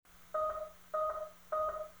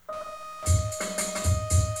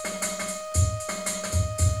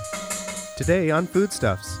Today on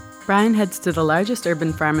Foodstuffs. Bryan heads to the largest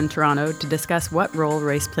urban farm in Toronto to discuss what role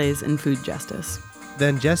race plays in food justice.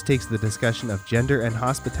 Then Jess takes the discussion of gender and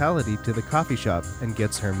hospitality to the coffee shop and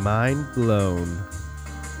gets her mind blown.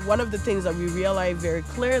 One of the things that we realized very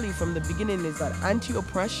clearly from the beginning is that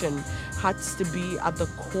anti-oppression has to be at the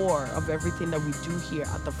core of everything that we do here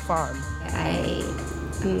at the farm. I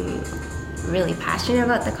am really passionate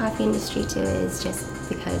about the coffee industry too, is just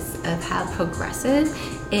because of how progressive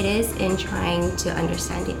it is in trying to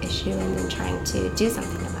understand the issue and then trying to do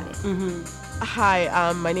something about it. Mm-hmm.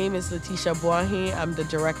 Hi, my name is Letitia Boahi. I'm the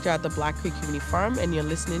director at the Black Creek Community Farm, and you're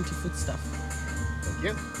listening to Foodstuff. Thank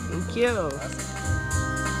you. Thank you. Awesome.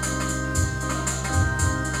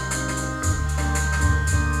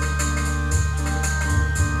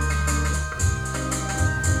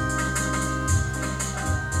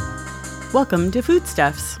 Welcome to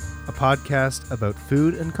Foodstuffs, A podcast about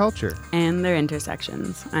food and culture. and their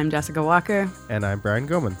intersections. I'm Jessica Walker. And I'm Bryan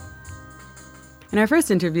Goman. In our first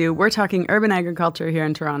interview, we're talking urban agriculture here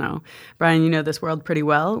in Toronto. Bryan, you know this world pretty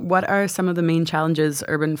well. What are some of the main challenges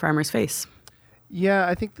urban farmers face? Yeah,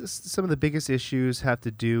 I think some of the biggest issues have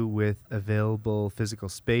to do with available physical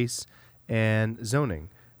space and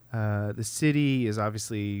zoning. The city is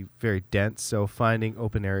obviously very dense, so finding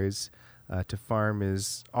open areas to farm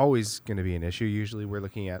is always going to be an issue. Usually we're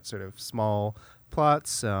looking at sort of small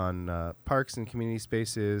plots on parks and community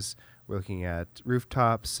spaces. We're looking at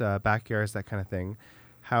rooftops, backyards, that kind of thing.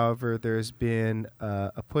 However, there's been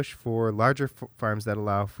a push for larger farms that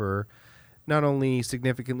allow for not only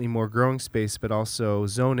significantly more growing space, but also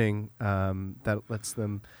zoning that lets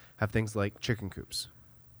them have things like chicken coops.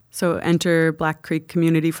 So enter Black Creek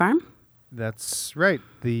Community Farm. That's right.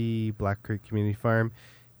 The Black Creek Community Farm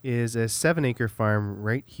is a 7-acre farm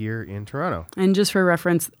right here in Toronto. And just for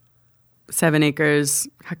reference, 7 acres,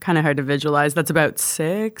 kind of hard to visualize. That's about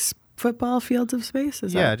 6 football fields of space?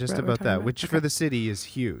 Is Yeah, that just what we're about talking that, which for the city is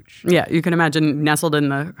huge. Yeah, you can imagine nestled in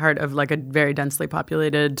the heart of like a very densely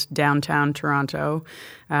populated downtown Toronto.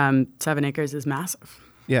 7 acres is massive.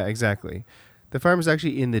 Yeah, exactly. The farm is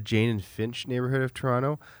actually in the Jane and Finch neighborhood of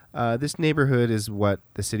Toronto. This neighborhood is what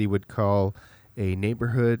the city would call a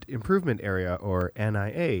neighborhood improvement area, or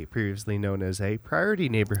NIA, previously known as a priority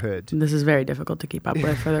neighborhood. This is very difficult to keep up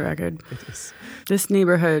with, for the record. It is. This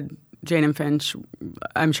neighborhood, Jane and Finch,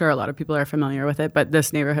 I'm sure a lot of people are familiar with it, but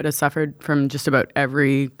this neighborhood has suffered from just about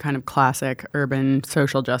every kind of classic urban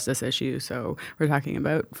social justice issue. So we're talking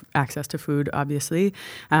about access to food, obviously,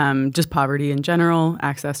 just poverty in general,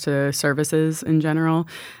 access to services in general,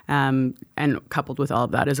 and coupled with all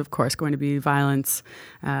of that is, of course, going to be violence.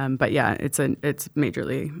 But yeah, it's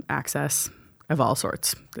majorly access of all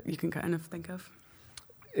sorts that you can kind of think of.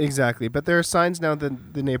 Exactly. But there are signs now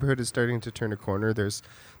that the neighborhood is starting to turn a corner. The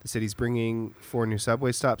city's bringing 4 new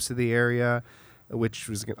subway stops to the area, which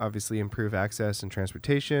was going to obviously improve access and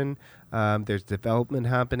transportation. There's development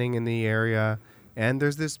happening in the area. And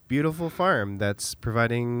there's this beautiful farm that's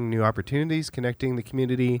providing new opportunities, connecting the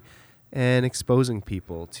community, and exposing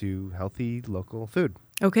people to healthy local food.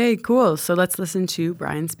 Okay, cool. So let's listen to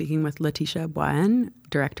Bryan speaking with Letitia Boahi,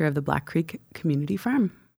 director of the Black Creek Community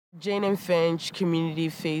Farm. Jane and Finch community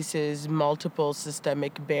faces multiple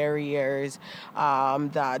systemic barriers so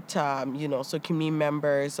community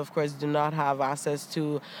members, of course, do not have access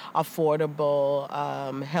to affordable,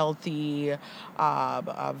 healthy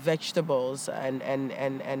vegetables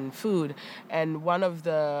and food. And one of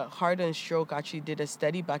the Heart and Stroke actually did a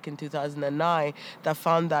study back in 2009 that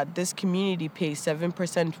found that this community pays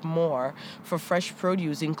 7% more for fresh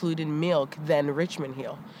produce, including milk, than Richmond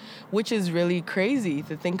Hill, which is really crazy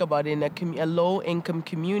to think about. In a low-income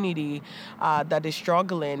community that is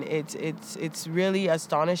struggling, it's really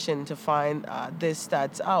astonishing to find this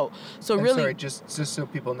stats out. So I'm really, sorry, just so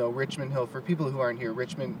people know, Richmond Hill, for people who aren't here,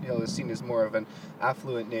 Richmond Hill is seen as more of an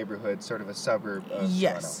affluent neighborhood, sort of a suburb of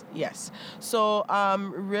Toronto. Yes. So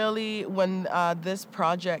really, when this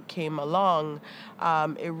project came along,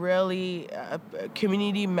 it really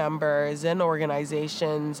community members and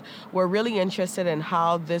organizations were really interested in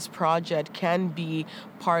how this project can be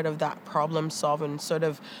part of that problem solving, sort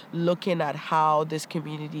of looking at how this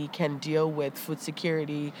community can deal with food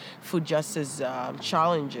security, food justice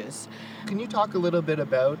challenges. Can you talk a little bit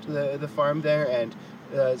about the farm there and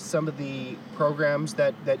some of the programs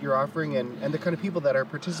that you're offering and the kind of people that are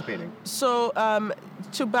participating? So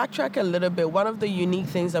to backtrack a little bit, one of the unique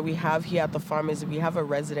things that we have here at the farm is we have a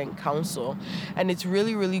resident council, and it's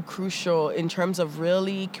really, really crucial in terms of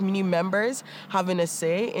really community members having a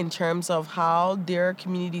say in terms of how their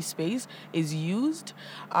community space is used,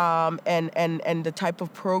 and the type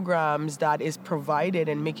of programs that is provided,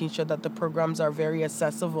 and making sure that the programs are very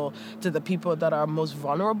accessible to the people that are most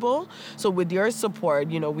vulnerable. So with your support,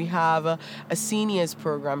 we have a seniors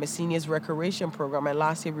program, a seniors recreation program, and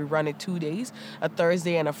last year we ran it 2 days, a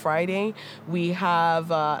Thursday and a Friday. We have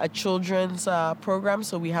a children's program,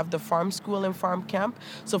 so we have the farm school and farm camp.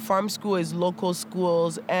 So farm school is local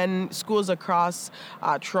schools and schools across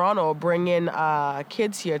Toronto bringing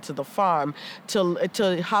kids here to the farm to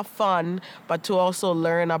have fun, but to also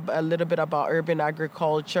learn a little bit about urban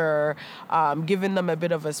agriculture, giving them a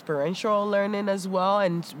bit of experiential learning as well,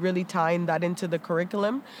 and really tying that into the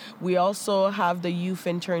curriculum. We also have the youth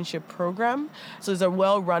internship program. So it's a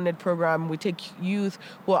well-rounded program. We take youth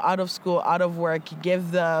who are out of school, out of work,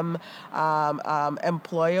 give them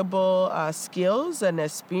employable skills and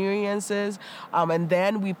experiences, and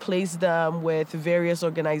then we place them with various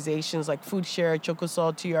organizations like Food Share,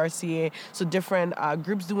 Chocosol, TRCA, so different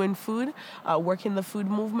groups doing food, work in the food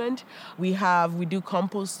movement. We do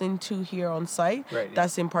composting too here on site. Right.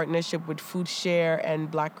 That's in partnership with Food Share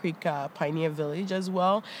and Black Creek Pioneer Village as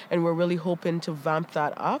well, and we're really hoping to vamp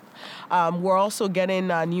that up. We're also getting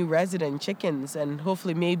new resident chickens and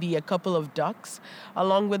hopefully maybe a couple of ducks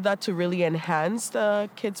along with that to really enhance the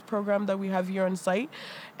kids program that we have here on site.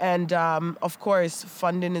 And of course,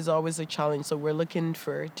 funding is always a challenge, so we're looking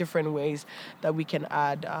for different ways that we can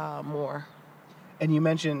add more. And you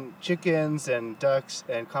mentioned chickens and ducks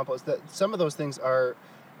and compost. Some of those things are,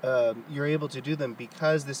 you're able to do them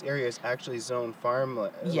because this area is actually zoned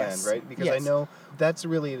farmland, Yes. right? Because Yes. I know that's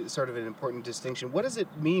really sort of an important distinction. What does it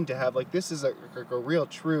mean to have, this is a real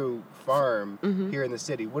true farm here in the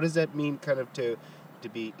city? What does that mean kind of to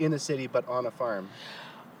be in the city but on a farm?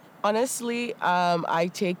 Honestly,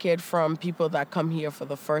 I take it from people that come here for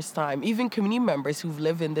the first time, even community members who've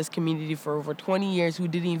lived in this community for over 20 years who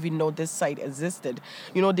didn't even know this site existed.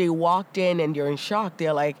 They walked in and they're in shock.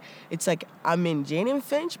 They're like, it's like, I'm in Jane and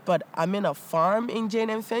Finch, but I'm in a farm in Jane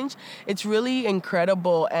and Finch. It's really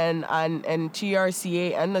incredible, and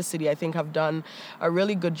TRCA and the city, I think, have done a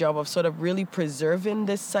really good job of sort of really preserving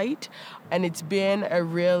this site. And it's been a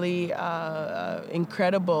really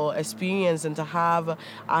incredible experience, and to have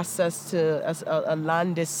access to a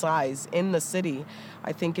land this size in the city,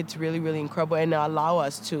 I think it's really, really incredible, and allow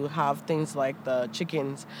us to have things like the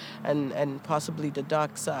chickens and possibly the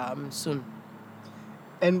ducks soon.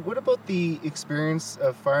 And what about the experience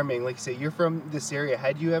of farming? Like you say, you're from this area.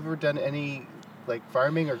 Had you ever done any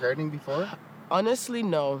farming or gardening before? Honestly,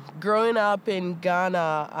 no. Growing up in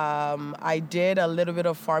Ghana, I did a little bit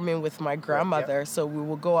of farming with my grandmother. Yep. So we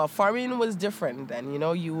would go out. Farming was different then,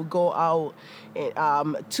 you would go out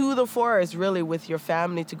to the forest really with your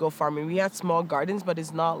family to go farming. We had small gardens, but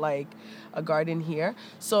it's not like a garden here.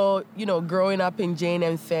 So, growing up in Jane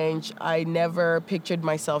and Finch, I never pictured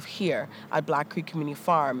myself here at Black Creek Community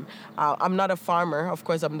Farm. I'm not a farmer. Of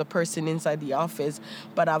course, I'm the person inside the office,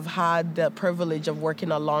 but I've had the privilege of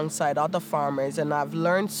working alongside other farmers, and I've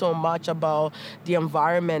learned so much about the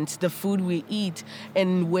environment, the food we eat,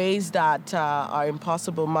 in ways that are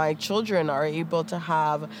impossible. My children are able to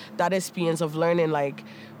have that experience of learning,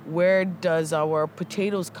 where does our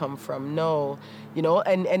potatoes come from? No,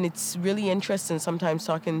 and it's really interesting sometimes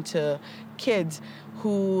talking to kids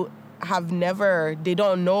who they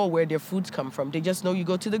don't know where their foods come from. They just know you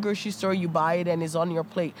go to the grocery store, you buy it, and it's on your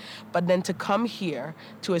plate. But then to come here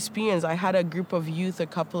to experience, I had a group of youth a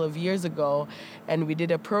couple of years ago, and we did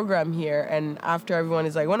a program here, and after everyone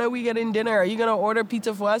is like, when are we getting dinner? Are you going to order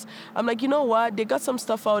pizza for us? I'm like, you know what? They got some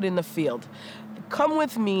stuff out in the field. Come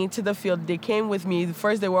with me to the field. They came with me.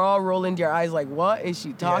 First, they were all rolling their eyes like, what is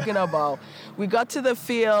she talking about? We got to the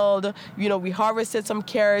field, we harvested some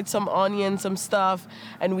carrots, some onions, some stuff,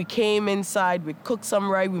 and we came inside, we cooked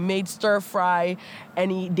some rice, we made stir fry,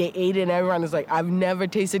 and they ate it, and everyone was like, I've never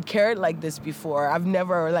tasted carrot like this before. I've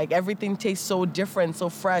never, everything tastes so different, so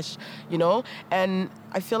fresh, and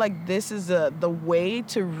I feel like this is the way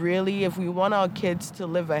to really, if we want our kids to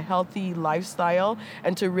live a healthy lifestyle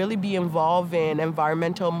and to really be involved in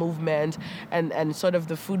environmental movement and sort of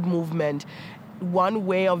the food movement, one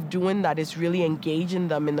way of doing that is really engaging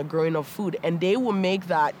them in the growing of food, and they will make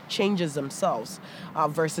that changes themselves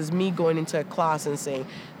versus me going into a class and saying,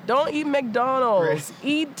 don't eat McDonald's,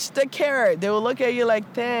 eat the carrot. They will look at you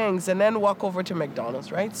like, thanks, and then walk over to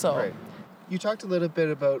McDonald's, right? So. Right. You talked a little bit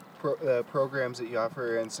about programs that you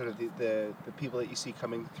offer and sort of the people that you see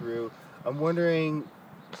coming through. I'm wondering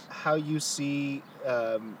how you see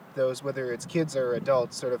those, whether it's kids or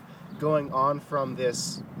adults, sort of going on from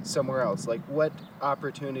this somewhere else. Like, what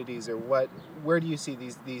opportunities or where do you see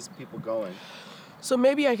these people going? So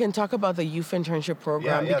maybe I can talk about the youth internship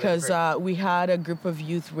program because we had a group of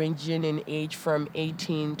youth ranging in age from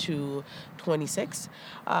 18 to 26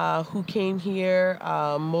 who came here.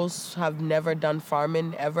 Most have never done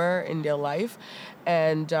farming ever in their life.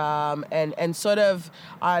 And sort of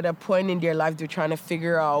at a point in their life, they're trying to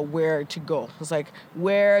figure out where to go. It's like,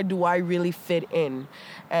 where do I really fit in?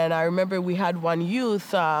 And I remember we had one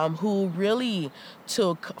youth who really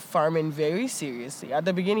took farming very seriously. At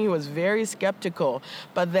the beginning, he was very skeptical,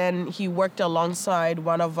 but then he worked alongside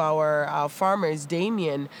one of our farmers,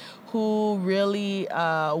 Damien, who really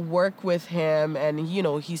worked with him, and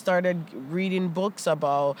he started reading books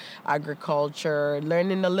about agriculture,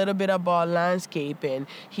 learning a little bit about landscaping.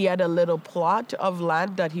 He had a little plot of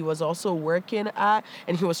land that he was also working at,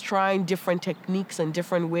 and he was trying different techniques and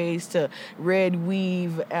different ways to rid,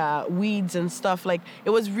 weave, weeds and stuff. Like,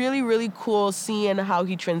 it was really, really cool seeing how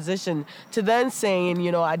he transitioned to then saying,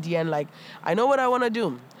 at the end, like, I know what I want to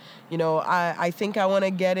do. I think I want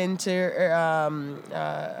to get into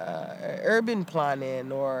urban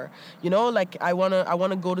planning, or I want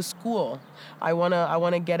to go to school. I want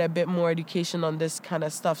to get a bit more education on this kind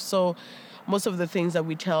of stuff. So most of the things that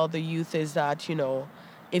we tell the youth is that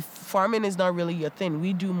if farming is not really your thing,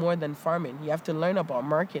 we do more than farming. You have to learn about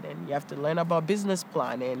marketing. You have to learn about business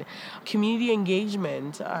planning, community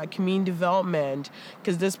engagement, community development,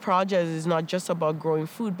 because this project is not just about growing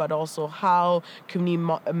food, but also how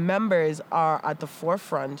community members are at the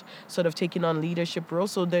forefront, sort of taking on leadership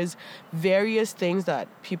roles. So there's various things that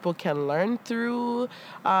people can learn through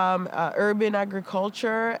urban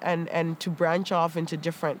agriculture and to branch off into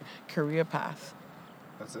different career paths.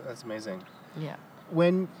 That's amazing. Yeah.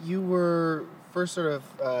 When you were first sort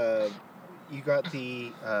of, you got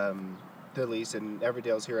the lease, and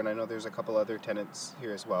Everdale's here, and I know there's a couple other tenants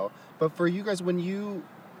here as well. But for you guys, when you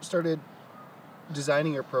started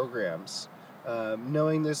designing your programs,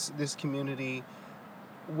 knowing this community,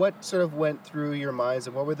 what sort of went through your minds,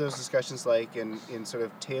 and what were those discussions like in sort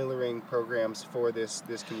of tailoring programs for this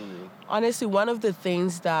community? Honestly, one of the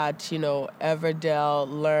things that, Everdale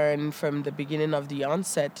learned from the beginning of the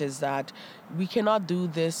onset is that we cannot do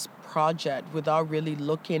this project without really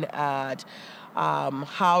looking at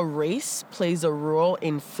how race plays a role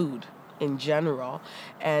in food in general,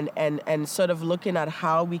 and sort of looking at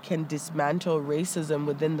how we can dismantle racism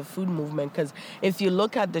within the food movement. Because if you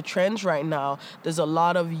look at the trends right now, there's a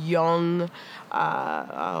lot of young,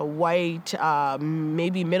 white,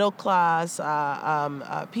 maybe middle class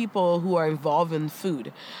people who are involved in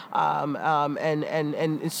food,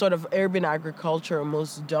 and sort of urban agriculture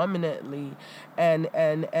most dominantly,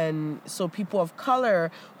 and so people of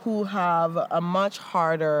color who have a much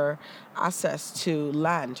harder access to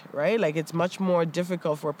land, right? Like, it's much more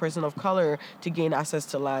difficult for a person of color to gain access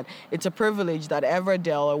to land. It's a privilege that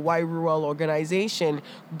Everdale, a white rural organization,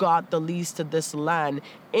 got the lease to this land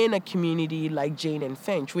in a community like Jane and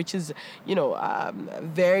Finch, which is,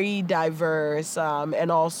 very diverse,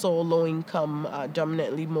 and also low-income,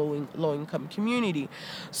 dominantly low-income community.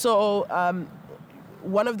 So,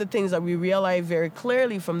 one of the things that we realized very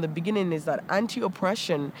clearly from the beginning is that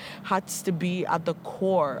anti-oppression has to be at the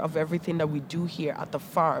core of everything that we do here at the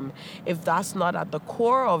farm. If that's not at the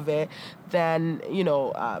core of it, then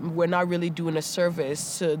we're not really doing a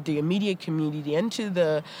service to the immediate community and to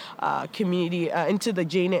the community, into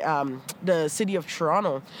the city of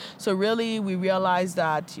Toronto. So really, we realized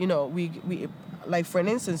that we like, for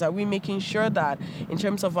instance, are we making sure that in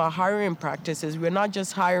terms of our hiring practices, we're not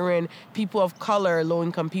just hiring people of color,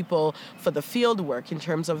 low-income people for the field work in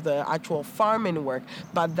terms of the actual farming work,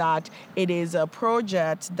 but that it is a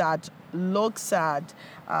project that looks at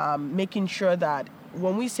making sure that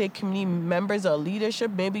when we say community members or leadership,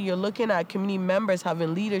 maybe you're looking at community members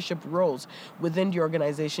having leadership roles within the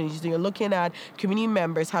organization. You're looking at community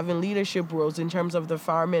members having leadership roles in terms of the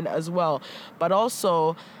farming as well, but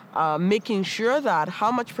also making sure that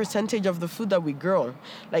how much percentage of the food that we grow,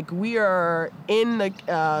 like we are in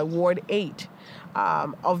the Ward 8,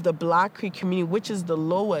 of the Black Creek community, which is the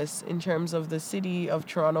lowest in terms of the city of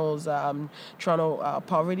Toronto's Toronto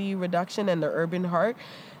poverty reduction and the urban heart,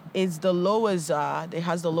 is the lowest, it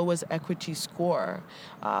has the lowest equity score.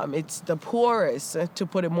 It's the poorest, to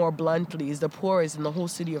put it more bluntly, is the poorest in the whole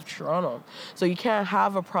city of Toronto. So you can't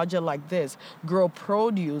have a project like this, grow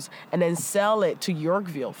produce, and then sell it to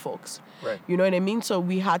Yorkville folks. Right. You know what I mean? So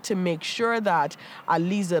we had to make sure that at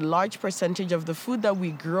least a large percentage of the food that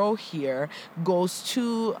we grow here goes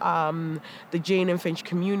to the Jane and Finch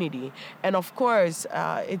community. And of course,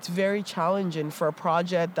 it's very challenging for a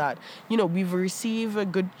project that, we've received a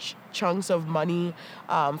good chunks of money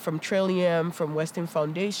from Trillium, from Weston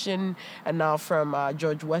Foundation, and now from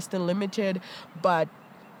George Weston Limited, but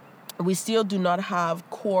we still do not have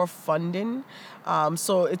core funding.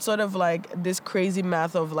 So it's sort of like this crazy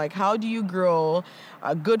math of like, how do you grow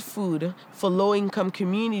good food for low-income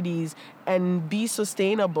communities and be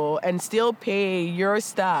sustainable and still pay your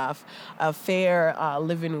staff a fair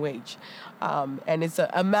living wage? And it's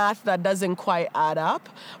a math that doesn't quite add up,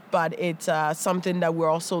 but it's something that we're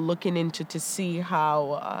also looking into to see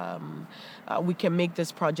how we can make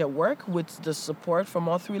this project work with the support from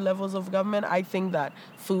all three levels of government. I think that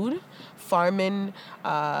food, farming,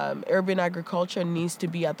 urban agriculture needs to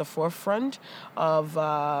be at the forefront of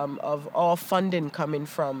all funding coming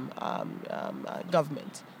from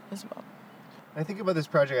government as well. I think about this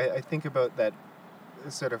project, I think about that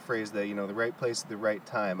sort of phrase that, the right place at the right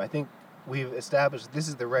time. I think we've established this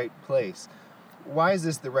is the right place. Why is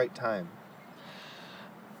this the right time?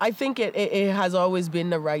 I think it has always been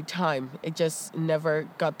the right time. It just never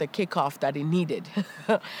got the kickoff that it needed.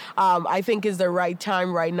 I think it's the right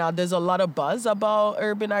time right now. There's a lot of buzz about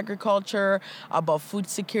urban agriculture, about food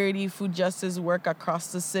security, food justice work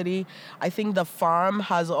across the city. I think the farm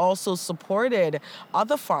has also supported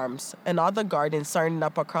other farms and other gardens starting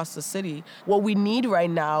up across the city. What we need right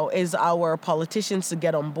now is our politicians to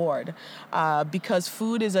get on board because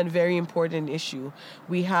food is a very important issue.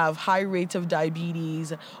 We have high rates of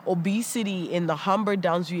diabetes, obesity in the Humber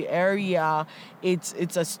Downsview area.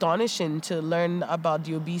 It's astonishing to learn about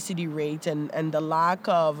the obesity rate and the lack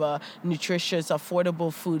of nutritious,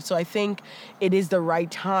 affordable food. So I think it is the right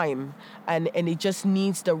time, and it just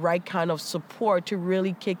needs the right kind of support to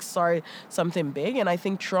really kickstart something big. And I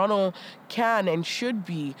think Toronto can and should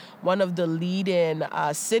be one of the leading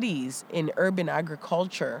cities in urban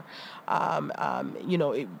agriculture.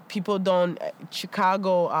 People don't.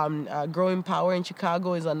 Chicago, Growing Power in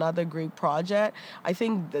Chicago is another great project. I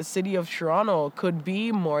think the city of Toronto could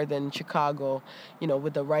be more than Chicago,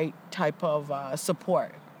 with the right type of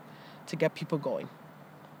support to get people going.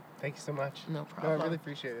 Thank you so much. No problem. No, I really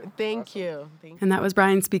appreciate it. Thank you. And that was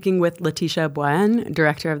Bryan speaking with Letitia Bryan,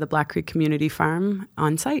 director of the Black Creek Community Farm,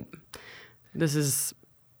 on site. This is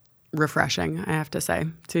refreshing, I have to say,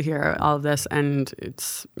 to hear all of this. And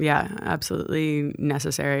it's, absolutely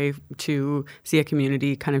necessary to see a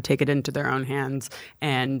community kind of take it into their own hands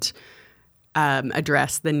and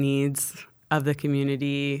address the needs of the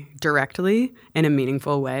community directly in a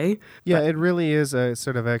meaningful way. Yeah, it really is a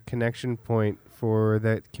sort of a connection point for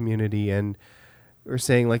that community. And we're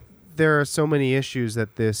saying, like, there are so many issues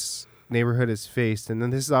that this neighborhood has faced, and then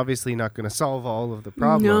this is obviously not going to solve all of the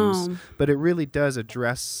problems, but it really does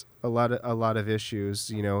address a lot of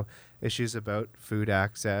issues, issues about food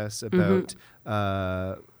access, about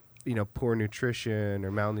poor nutrition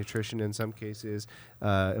or malnutrition in some cases,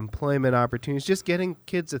 employment opportunities, just getting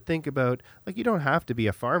kids to think about, like, you don't have to be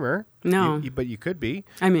a farmer, but you could be.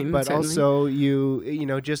 I mean, but certainly.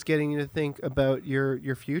 Also just getting you to think about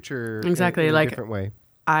your future exactly in like a different way.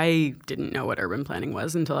 I didn't know what urban planning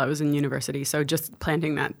was until I was in university. So just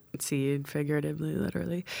planting that seed, figuratively,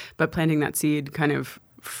 literally, but planting that seed kind of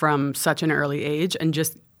from such an early age, and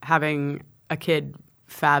just having a kid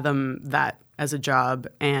fathom that as a job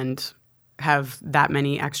and have that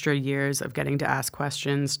many extra years of getting to ask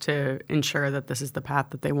questions to ensure that this is the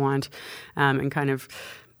path that they want, and kind of,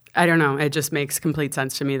 I don't know, it just makes complete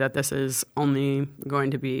sense to me that this is only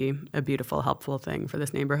going to be a beautiful, helpful thing for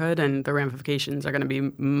this neighborhood, and the ramifications are going to be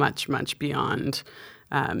much, much beyond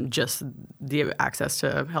just the access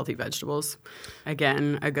to healthy vegetables.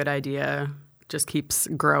 Again, a good idea just keeps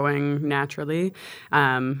growing naturally.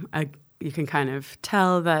 You can kind of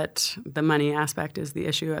tell that the money aspect is the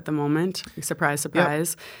issue at the moment. Surprise,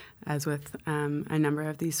 surprise, as with a number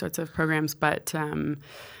of these sorts of programs. But and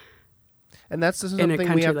that's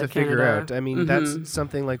something we have to figure out. I mean, that's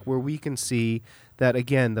something like where we can see that,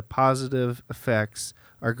 again, the positive effects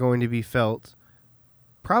are going to be felt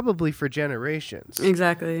probably for generations.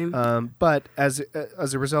 Exactly. But as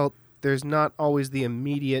a result, there's not always the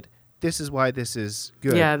immediate this is why this is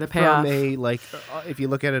good. Yeah, the payoff. From if you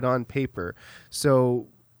look at it on paper. So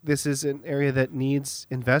this is an area that needs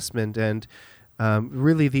investment, and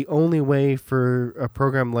really the only way for a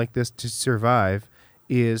program like this to survive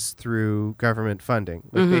is through government funding.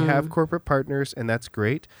 They have corporate partners, and that's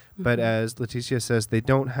great. But as Leticia says, they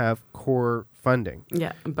don't have core funding.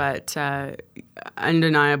 Yeah, but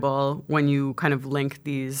undeniable when you kind of link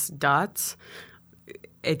these dots,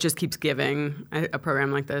 it just keeps giving. A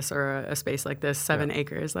program like this or a space like this, 7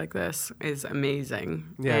 acres like this, is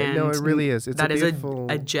amazing. Yeah, and no, it really is. It's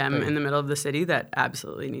a gem in the middle of the city that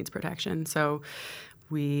absolutely needs protection. So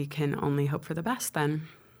we can only hope for the best then.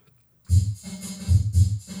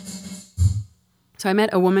 So I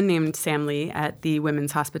met a woman named Sam Lee at the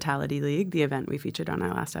Women's Hospitality League, the event we featured on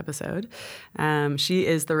our last episode. She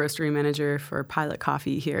is the roastery manager for Pilot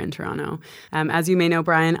Coffee here in Toronto. As you may know,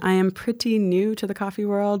 Bryan, I am pretty new to the coffee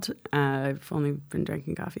world. I've only been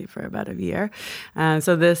drinking coffee for about a year.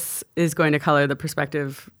 So this is going to color the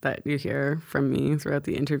perspective that you hear from me throughout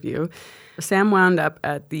the interview. Sam wound up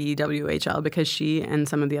at the WHL because she and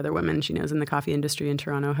some of the other women she knows in the coffee industry in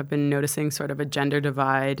Toronto have been noticing sort of a gender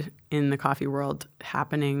divide in the coffee world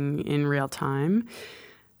happening in real time.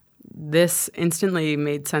 This instantly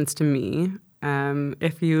made sense to me.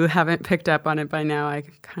 If you haven't picked up on it by now, I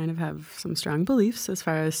kind of have some strong beliefs as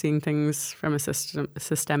far as seeing things from a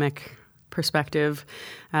systemic perspective,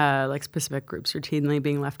 like specific groups routinely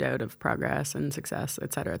being left out of progress and success,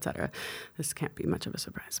 et cetera, et cetera. This can't be much of a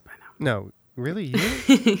surprise by now. No, really?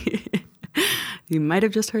 You? You might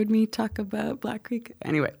have just heard me talk about Black Creek.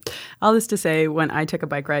 Anyway, all this to say, when I took a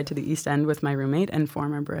bike ride to the East End with my roommate and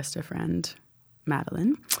former barista friend,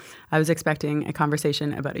 Madeline, I was expecting a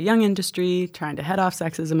conversation about a young industry, trying to head off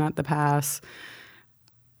sexism at the pass.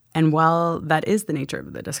 And while that is the nature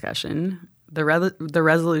of the discussion, the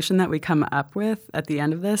resolution that we come up with at the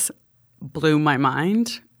end of this blew my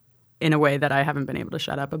mind in a way that I haven't been able to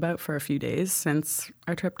shut up about for a few days since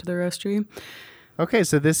our trip to the roastery. Okay,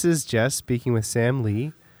 so this is Jess speaking with Sam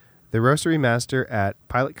Lee, the roastery master at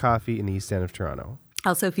Pilot Coffee in the East End of Toronto.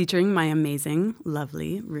 Also featuring my amazing,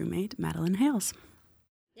 lovely roommate, Madeline Hales.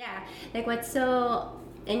 Yeah, like what's so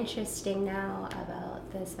interesting now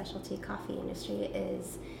about the specialty coffee industry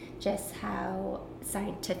is just how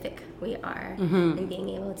scientific we are and being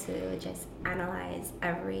able to just analyze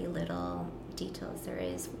every little details there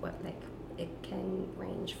is. It can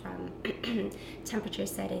range from temperature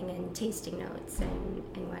setting and tasting notes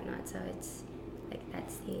and whatnot. So it's like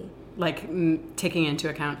that's the taking into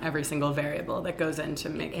account every single variable that goes into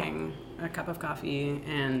making a cup of coffee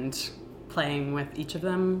and playing with each of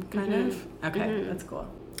them, kind of. Okay, that's cool.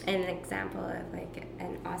 An example of like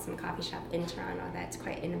an awesome coffee shop in Toronto that's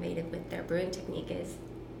quite innovative with their brewing technique is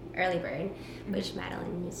Early Bird, which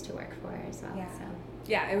Madeline used to work for as well. Yeah. So.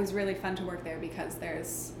 Yeah, it was really fun to work there because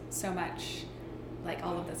there's so much, like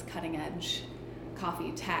all of this cutting edge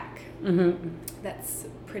coffee tech that's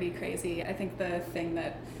pretty crazy. I think the thing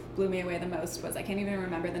that blew me away the most was I can't even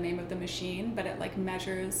remember the name of the machine, but it like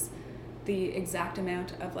measures the exact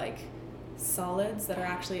amount of like solids that are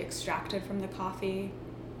actually extracted from the coffee.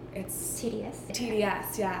 It's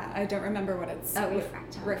TDS, yeah. I don't remember what it's.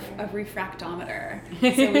 Refractometer. A refractometer.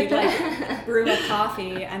 So we'd like brew a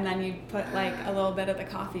coffee and then you'd put like a little bit of the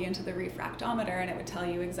coffee into the refractometer and it would tell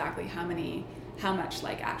you exactly how much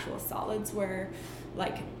like actual solids were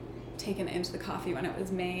like taken into the coffee when it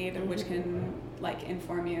was made, which can like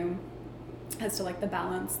inform you as to like the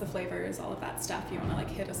balance, the flavors, all of that stuff. You want to like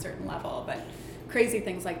hit a certain level, but crazy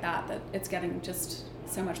things like that it's getting just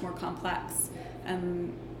so much more complex.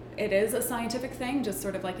 And it is a scientific thing, just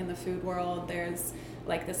sort of like in the food world, there's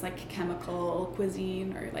like this like chemical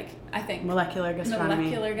cuisine or like, I think molecular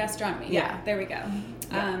gastronomy. Yeah, there we go.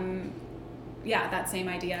 That same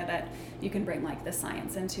idea that you can bring like the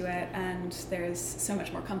science into it, and there's so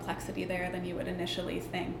much more complexity there than you would initially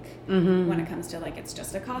think when it comes to like it's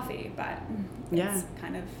just a coffee, but it's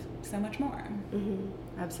kind of so much more.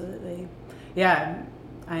 Absolutely. Yeah,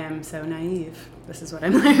 I am so naive. This is what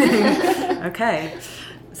I'm learning. Okay.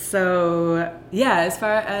 So, yeah, as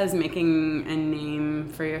far as making a name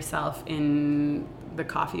for yourself in the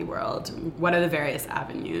coffee world, what are the various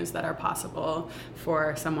avenues that are possible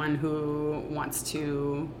for someone who wants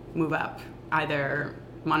to move up, either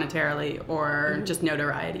monetarily or just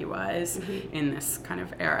notoriety-wise in this kind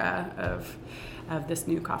of era of this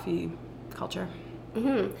new coffee culture?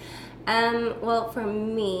 Well, for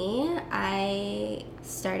me, I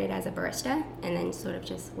started as a barista and then sort of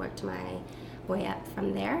just worked my way up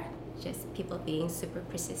from there. Just people being super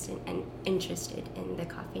persistent and interested in the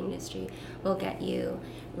coffee industry will get you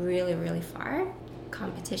really, really far.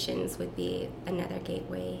 competitions would be another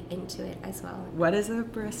gateway into it as well. What is a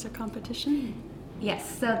barista competition?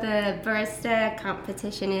 Yes, so the barista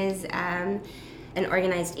competition is an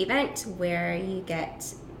organized event where you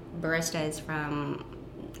get baristas from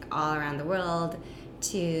all around the world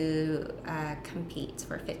to compete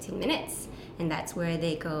for 15 minutes. And that's where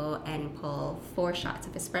they go and pull 4 shots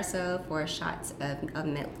of espresso, 4 shots of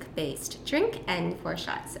milk-based drink, and 4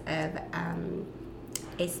 shots of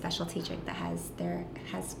a specialty drink that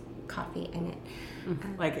has coffee in it.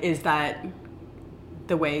 Like, is that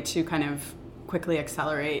the way to kind of quickly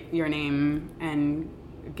accelerate your name and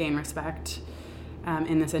gain respect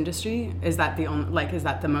in this industry? Is that is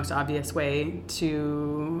that the most obvious way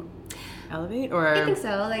to elevate? Or I think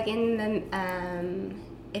so. Like in the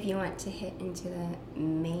if you want to hit into the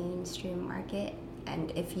mainstream market,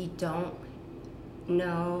 and if you don't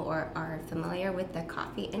know or are familiar with the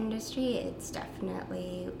coffee industry, it's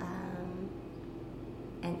definitely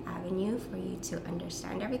an avenue for you to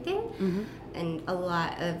understand everything. And a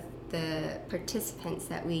lot of the participants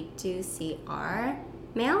that we do see are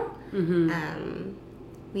male.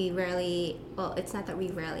 We rarely, well, it's not that we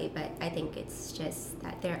rarely, but I think it's just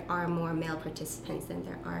that there are more male participants than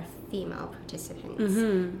there are female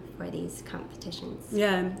participants for these competitions.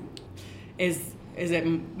 Yeah. Is it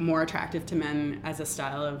more attractive to men as a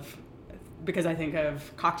style of, because I think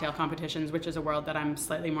of cocktail competitions, which is a world that I'm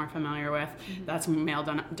slightly more familiar with, that's male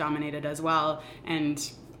dominated as well. And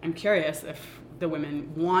I'm curious if the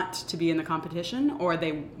women want to be in the competition or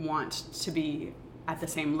they want to be at the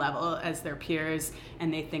same level as their peers,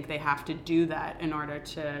 and they think they have to do that in order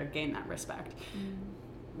to gain that respect.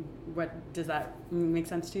 What does that make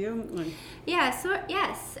sense to you? Yeah,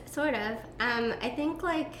 yes, sort of. I think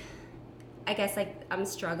I guess I'm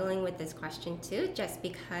struggling with this question too, just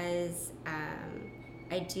because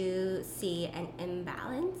I do see an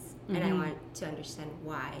imbalance, and I want to understand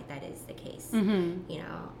why that is the case. You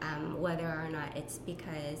know, whether or not it's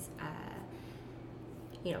because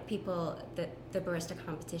you know, people, the barista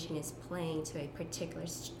competition is playing to a particular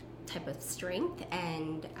type of strength,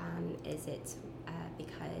 and is it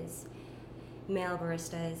because male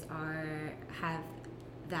baristas have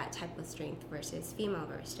that type of strength versus female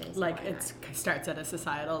baristas? Like it starts at a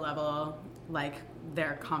societal level, like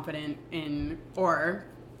they're confident in, or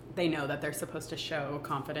they know that they're supposed to show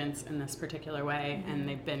confidence in this particular way, and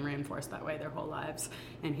they've been reinforced that way their whole lives,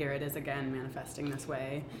 and here it is again manifesting this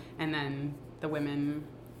way. And then the women,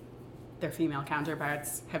 their female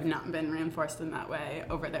counterparts, have not been reinforced in that way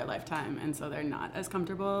over their lifetime, and so they're not as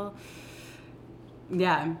comfortable.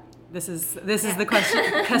 Yeah, this is the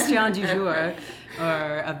question du jour,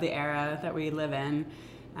 or of the era that we live in.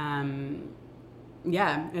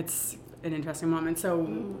 Yeah, it's an interesting moment.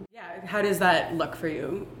 So yeah, how does that look for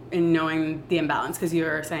you in knowing the imbalance? Because you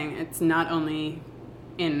were saying it's not only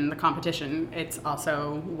in the competition, it's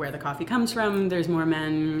also where the coffee comes from. There's more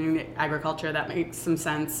men, agriculture, that makes some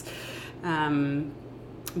sense.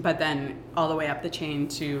 But then all the way up the chain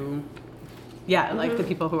to, like the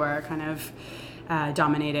people who are kind of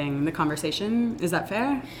dominating the conversation. Is that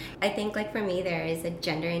fair? I think for me there is a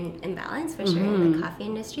gender imbalance for sure in the coffee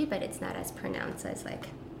industry, but it's not as pronounced as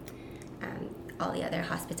all the other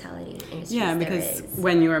hospitality industries. Yeah, because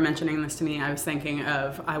when you were mentioning this to me, I was thinking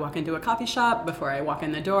of, I walk into a coffee shop, before I walk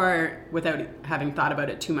in the door, without having thought about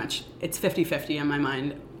it too much, it's 50-50 in my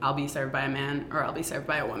mind. I'll be served by a man or I'll be served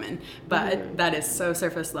by a woman. But that is so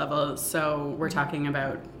surface level, so we're talking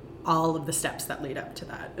about all of the steps that lead up to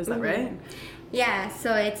that. Is that right? Yeah,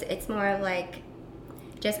 so it's more of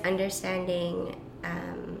just understanding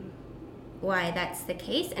why that's the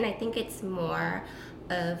case, and I think it's more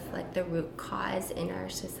of the root cause in our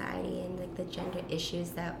society and the gender issues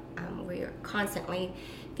that we're constantly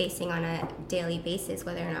facing on a daily basis,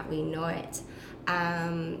 whether or not we know it.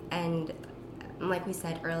 And like we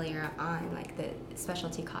said earlier on, the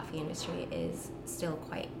specialty coffee industry is still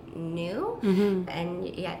quite new, and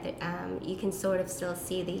yet you can sort of still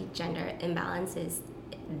see the gender imbalances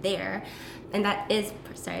there, and that is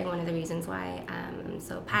one of the reasons why I'm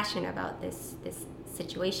so passionate about this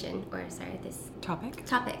situation, or this topic.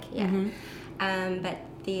 But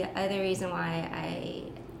the other reason why I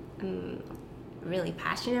am really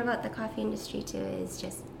passionate about the coffee industry too is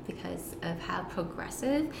just because of how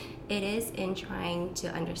progressive it is in trying to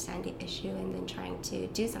understand the issue and then trying to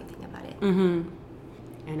do something about it.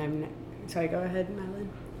 And sorry, go ahead, Madeline.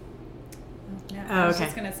 No, I was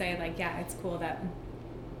just gonna say it's cool that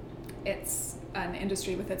it's an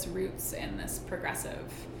industry with its roots in this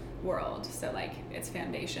progressive world, so its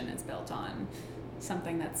foundation is built on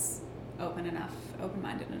something that's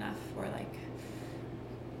open-minded enough, or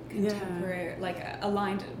contemporary,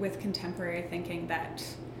 aligned with contemporary thinking that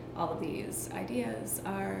all of these ideas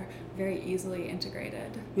are very easily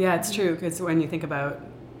integrated. Yeah, it's true, because when you think about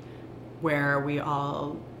where we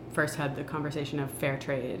all first had the conversation of fair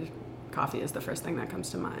trade, coffee is the first thing that comes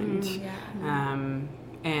to mind.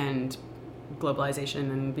 And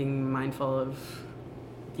globalization and being mindful of,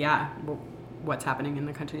 what's happening in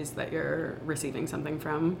the countries that you're receiving something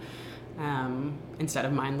from, instead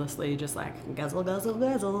of mindlessly just like guzzle, guzzle,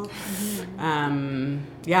 guzzle.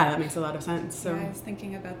 That makes a lot of sense. So I was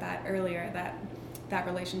thinking about that earlier, that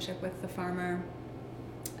relationship with the farmer,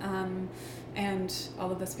 and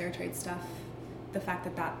all of this fair trade stuff, the fact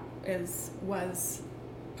that was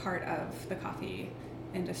part of the coffee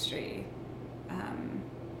industry,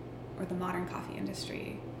 or the modern coffee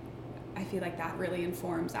industry. I feel like that really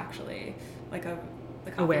informs actually the coffee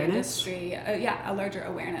awareness? industry. A larger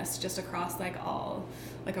awareness just across a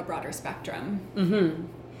broader spectrum. Mm-hmm.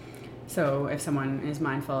 So if someone is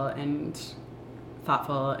mindful and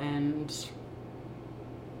thoughtful and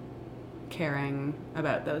caring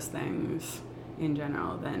about those things in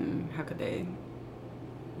general, then how could they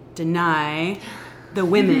deny the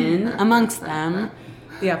women amongst them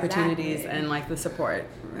the opportunities and the support,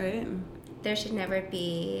 right? There should never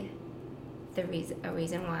be a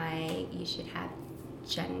reason why you should have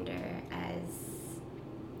gender as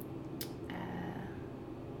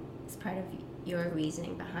part of your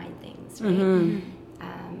reasoning behind things, right?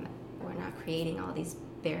 We're not creating all these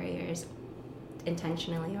barriers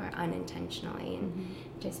intentionally or unintentionally, and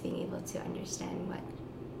just being able to understand what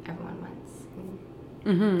everyone wants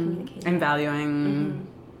and communicate and valuing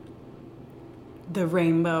the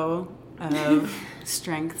rainbow of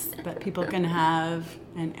strengths that people can have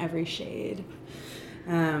in every shade.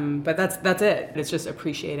 But that's it. It's just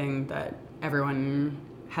appreciating that everyone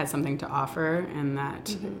has something to offer, and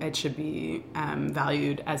that it should be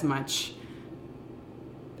valued as much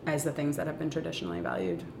as the things that have been traditionally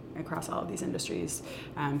valued across all of these industries,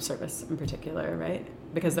 service in particular, right?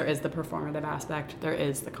 Because there is the performative aspect, there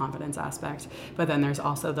is the confidence aspect, but then there's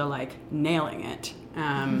also the nailing it,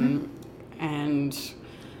 and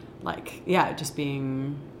just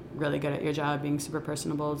being really good at your job, being super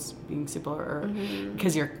personable, being super,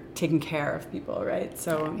 because you're taking care of people, right?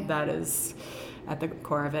 So that is at the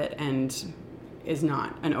core of it, and is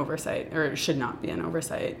not an oversight, or should not be an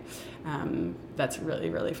oversight. That's really,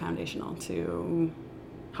 really foundational to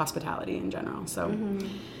hospitality in general. So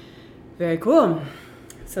very cool.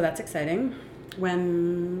 So that's exciting.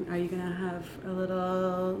 When are you gonna have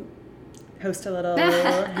host a little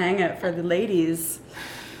hangout for the ladies?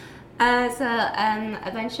 So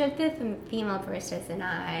a bunch of the female baristas and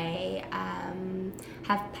I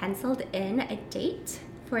have penciled in a date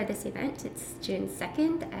for this event. It's June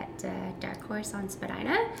 2nd at Dark Horse on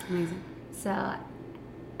Spadina. Amazing. So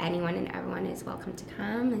anyone and everyone is welcome to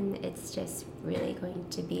come, and it's just really going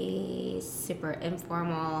to be super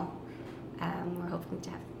informal. We're hoping to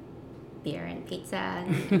have beer and pizza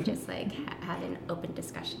and just have an open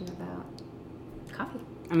discussion about coffee.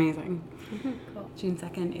 Amazing. Cool. June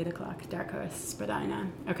 2nd, 8 o'clock, Dark Horse, Spadina.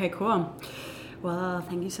 Okay, cool. Well,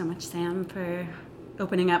 thank you so much, Sam, for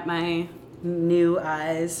opening up my new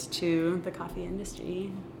eyes to the coffee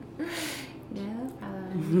industry. No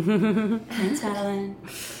problem. Thanks, Madeline.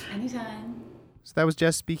 Anytime. So that was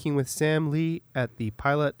Jess speaking with Sam Lee at the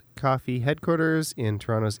Pilot Coffee headquarters in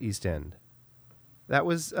Toronto's East End. That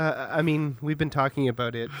was, we've been talking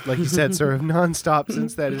about it, like you said, sort of nonstop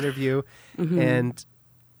since that interview. And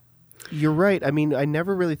you're right. I mean, I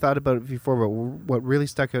never really thought about it before, but what really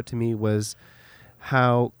stuck out to me was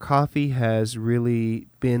how coffee has really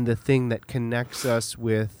been the thing that connects us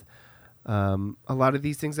with a lot of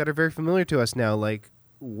these things that are very familiar to us now, like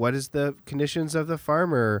what is the conditions of the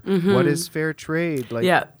farmer? What is fair trade?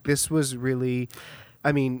 This was really,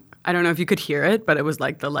 I don't know if you could hear it, but it was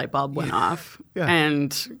like the light bulb went off. Yeah.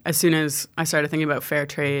 And as soon as I started thinking about fair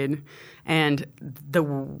trade and the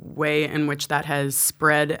way in which that has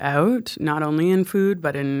spread out, not only in food,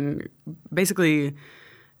 but in basically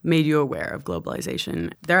made you aware of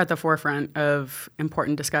globalization. They're at the forefront of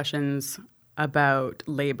important discussions about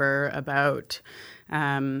labor, about,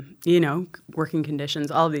 working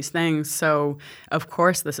conditions, all of these things. So, of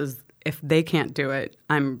course, if they can't do it,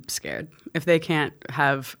 I'm scared. If they can't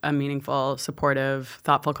have a meaningful, supportive,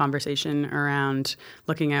 thoughtful conversation around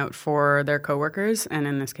looking out for their coworkers, and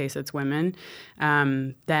in this case it's women,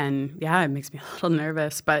 then, it makes me a little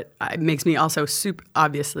nervous. But it makes me also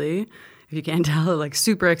obviously, if you can't tell,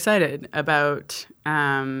 super excited about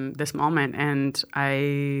this moment. And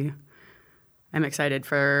I am excited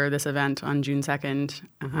for this event on June 2nd.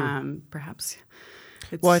 Perhaps.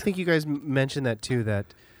 Well, I think you guys mentioned that too,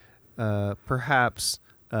 that perhaps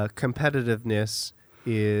competitiveness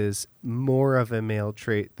is more of a male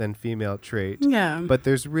trait than female trait. Yeah. But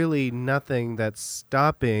there's really nothing that's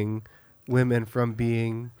stopping women from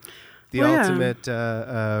being the Well, yeah. ultimate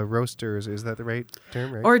roasters. Is that the right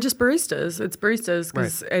term, right? Or just baristas. It's baristas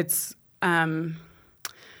because Right. it's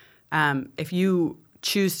if you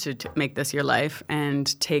choose to make this your life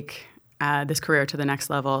and take this career to the next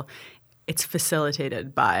level, it's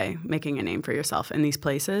facilitated by making a name for yourself in these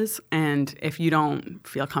places. And if you don't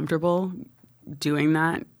feel comfortable doing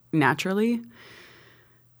that naturally,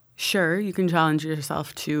 sure, you can challenge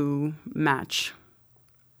yourself to match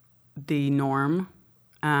the norm.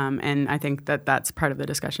 And I think that that's part of the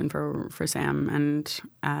discussion for Sam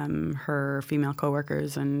and her female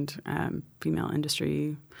coworkers and female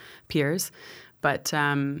industry peers. But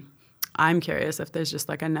I'm curious if there's just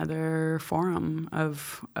like another forum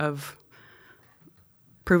of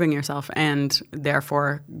proving yourself and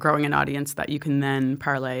therefore growing an audience that you can then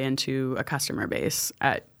parlay into a customer base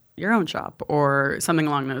at your own shop or something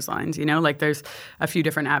along those lines. You know, like there's a few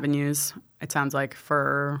different avenues, it sounds like,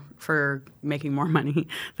 for making more money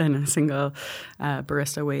than a single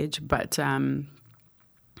barista wage. But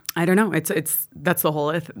I don't know. That's the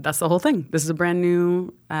whole thing. This is a brand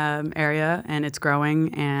new area, and it's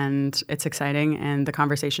growing, and it's exciting, and the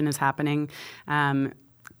conversation is happening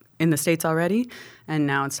in the States already, and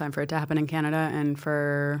now it's time for it to happen in Canada, and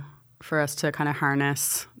for us to kind of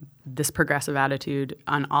harness this progressive attitude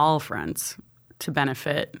on all fronts to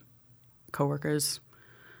benefit coworkers,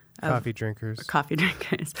 Coffee drinkers,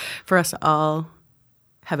 for us to all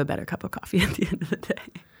have a better cup of coffee at the end of the day.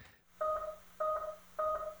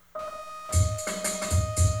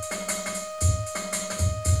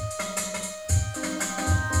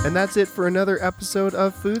 And that's it for another episode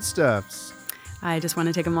of Foodstuffs. I just want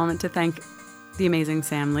to take a moment to thank the amazing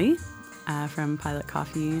Sam Lee from Pilot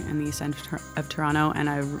Coffee in the east end of Toronto. And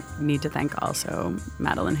I need to thank also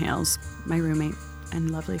Madeline Hales, my roommate and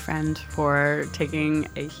lovely friend, for taking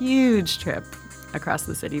a huge trip across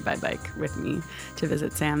the city by bike with me to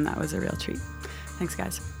visit Sam. That was a real treat. Thanks,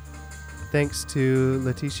 guys. Thanks to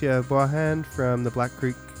Letitia Bohan from the Black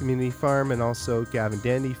Creek Community Farm and also Gavin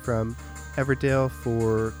Dandy from Everdale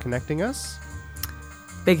for connecting us.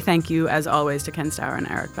 Big thank you, as always, to Ken Stour and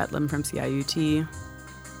Eric Betlam from CIUT.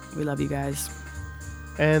 We love you guys.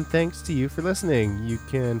 And thanks to you for listening. You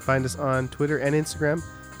can find us on Twitter and Instagram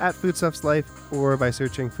at Foodstuffs Life or by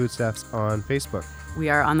searching Foodstuffs on Facebook. We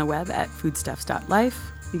are on the web at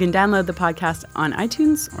foodstuffs.life. You can download the podcast on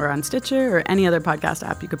iTunes or on Stitcher or any other podcast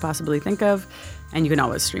app you could possibly think of. And you can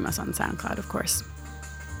always stream us on SoundCloud, of course.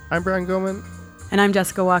 I'm Bryan Goman. And I'm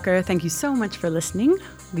Jessica Walker. Thank you so much for listening.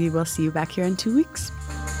 We will see you back here in 2 weeks.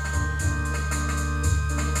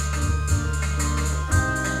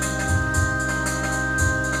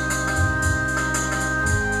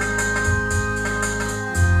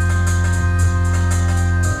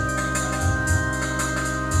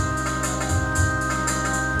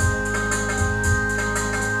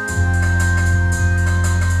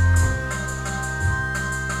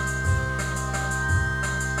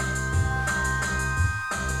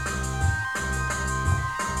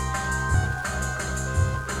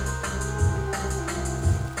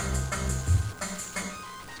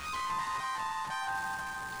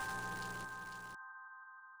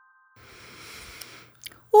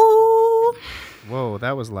 Ooh. Whoa,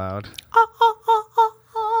 that was loud.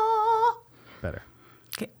 Better.